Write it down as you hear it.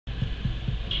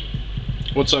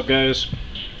What's up, guys?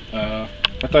 I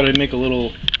thought I'd make a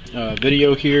little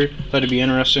video here. Thought it'd be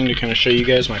interesting to kind of show you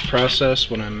guys my process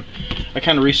when I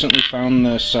kind of recently found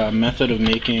this method of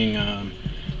making kind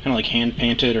of like hand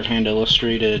painted or hand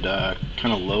illustrated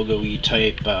kind of logo-y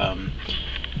type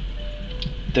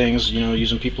things, you know,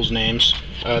 using people's names.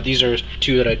 These are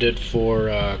two that I did for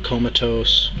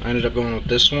Comatose. I ended up going with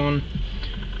this one.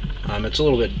 It's a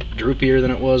little bit droopier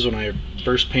than it was when I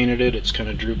first painted it. It's kind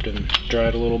of drooped and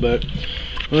dried a little bit.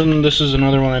 And then this is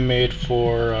another one I made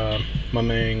for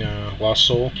Mamang Lost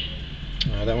Soul.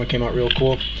 That one came out real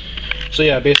cool. So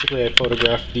yeah, basically I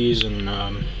photographed these and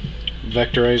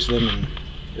vectorized them in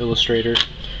Illustrator.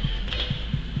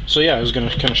 So yeah, I was going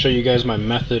to kind of show you guys my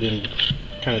method in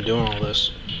kind of doing all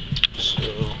this. So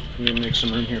I'm going to make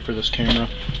some room here for this camera.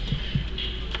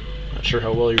 Not sure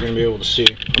how well you're going to be able to see.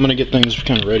 I'm going to get things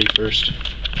kind of ready first.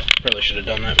 Probably should have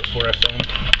done that before I filmed.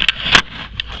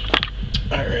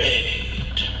 Alright.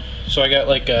 So I got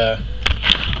like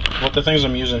what the things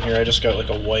I'm using here, I just got like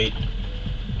a white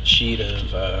sheet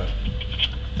of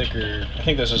thicker, I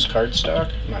think this is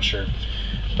cardstock, I'm not sure.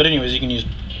 But anyways, you can use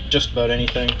just about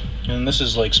anything. And this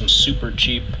is like some super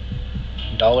cheap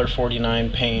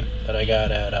 $1.49 paint that I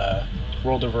got at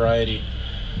World of Variety.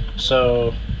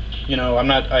 So, you know,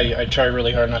 I try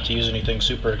really hard not to use anything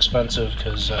super expensive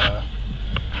because, yeah,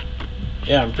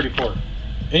 I'm pretty poor.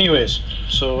 Anyways,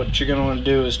 so what you're going to want to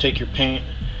do is take your paint.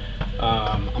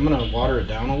 I'm going to water it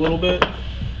down a little bit.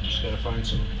 Just got to find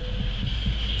some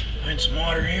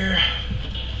water here.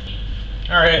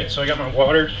 Alright, so I got my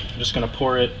water. I'm just going to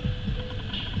pour it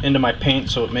into my paint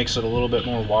so it makes it a little bit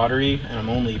more watery, and I'm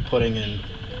only putting in,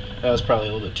 that was probably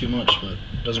a little bit too much, but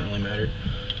it doesn't really matter.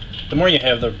 The more you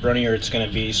have, the runnier it's going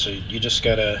to be, so you just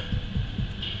got to,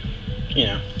 you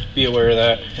know, be aware of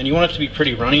that. And you want it to be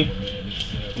pretty runny.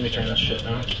 Let me turn this shit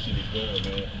down.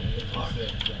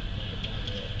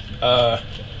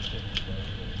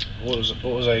 What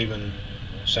was I even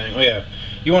saying? Oh yeah,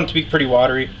 you want it to be pretty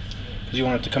watery because you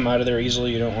want it to come out of there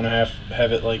easily. You don't want to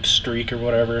have it like streak or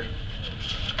whatever.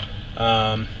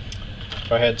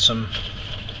 If I had some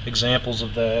examples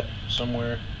of that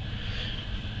somewhere.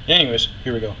 Anyways,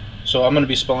 here we go. So I'm going to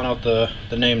be spelling out the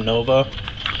name Nova.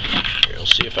 Here, I'll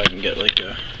see if I can get like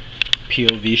a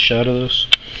POV shot of this.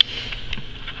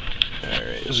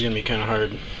 Alright, this is going to be kind of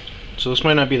hard. So this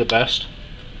might not be the best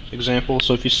example.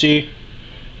 So if you see,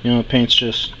 you know, paint's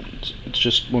it's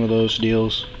just one of those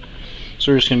deals.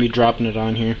 So we're just going to be dropping it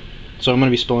on here. So I'm going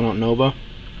to be spelling out Nova.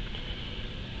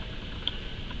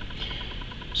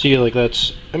 See, like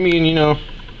that's, I mean, you know,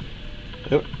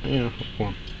 come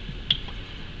on.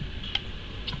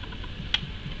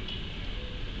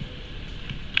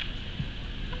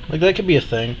 Like that could be a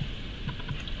thing.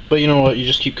 But you know what, you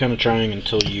just keep kind of trying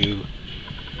until you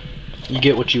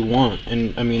get what you want.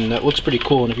 And I mean, that looks pretty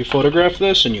cool. And if you photograph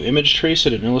this and you image trace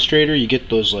it in Illustrator, you get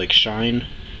those like sheen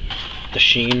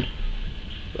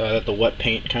that the wet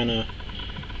paint kind of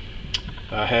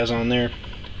has on there.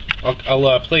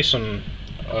 I'll play some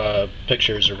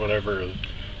pictures or whatever of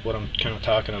what I'm kind of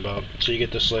talking about, so you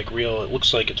get this like real, it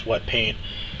looks like it's wet paint.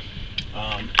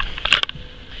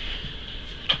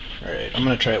 Alright, I'm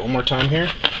gonna try it one more time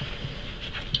here.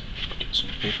 Get some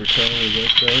paper towel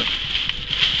like that.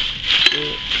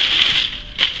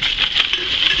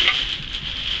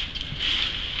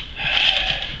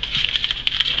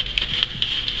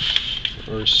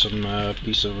 Or some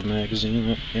piece of a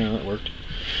magazine. Yeah, that worked.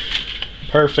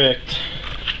 Perfect.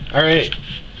 Alright.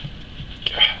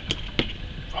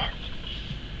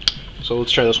 So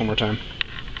let's try this one more time.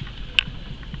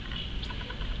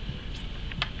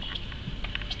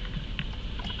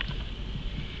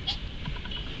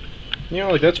 You know,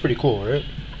 like that's pretty cool, right?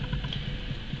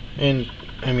 And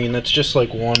I mean, that's just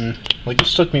like one, like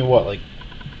this took me what, like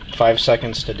 5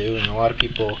 seconds to do, and a lot of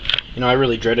people, you know, I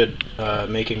really dreaded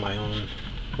making my own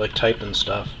like type and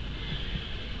stuff.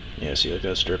 Yeah, see, like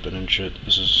that's dripping and shit.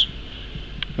 This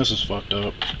is fucked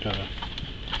up.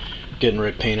 Getting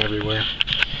red paint everywhere.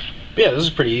 But yeah, this is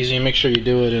pretty easy. Make sure you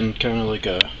do it in kind of like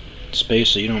a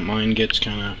space that you don't mind gets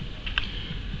kind of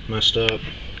messed up.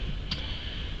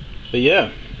 But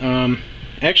yeah,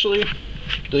 actually,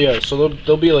 yeah, so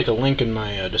there'll be like a link in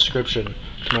my description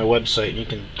to my website, and you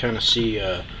can kind of see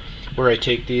where I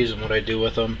take these and what I do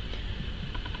with them.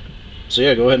 So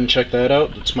yeah, go ahead and check that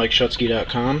out. It's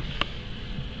MikeShutsky.com.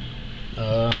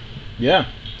 Yeah,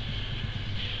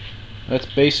 that's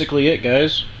basically it,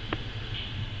 guys.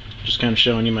 Just kind of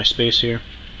showing you my space here.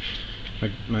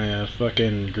 My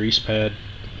fucking grease pad.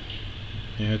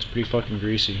 Yeah, it's pretty fucking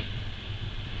greasy.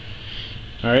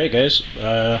 Alright, guys.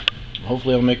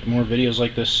 Hopefully I'll make more videos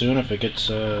like this soon if it gets,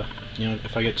 you know,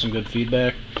 if I get some good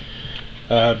feedback.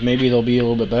 Maybe they'll be a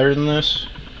little bit better than this.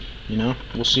 You know,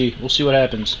 we'll see. We'll see what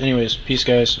happens. Anyways, peace,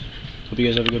 guys. Hope you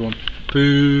guys have a good one.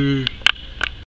 Peace.